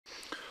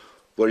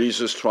Well,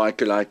 he's a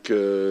striker like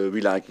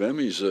we like them.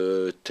 He's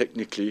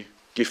technically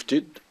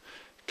gifted,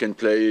 can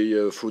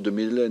play through the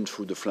middle and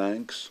through the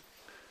flanks,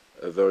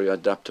 very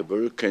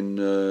adaptable,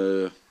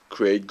 can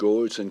create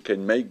goals and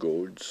can make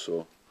goals.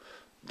 So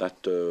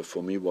that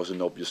for me was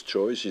an obvious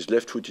choice. He's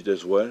left-footed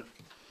as well,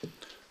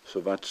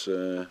 so that's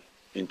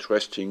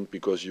interesting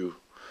because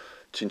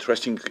it's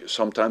interesting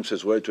sometimes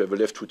as well to have a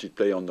left-footed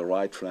player on the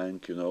right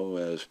flank, you know,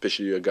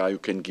 especially a guy who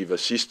can give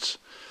assists.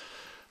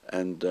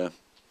 And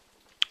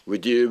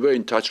we were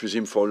in touch with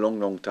him for a long,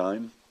 long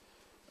time,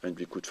 and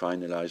we could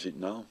finalize it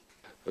now.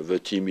 The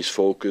team is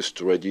focused,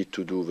 ready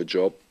to do the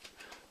job,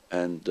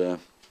 and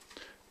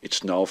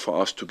it's now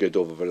for us to get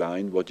over the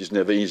line, what is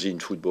never easy in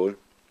football.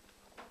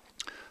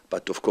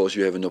 But of course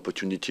you have an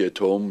opportunity at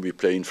home, we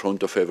play in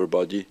front of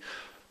everybody,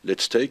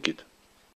 let's take it.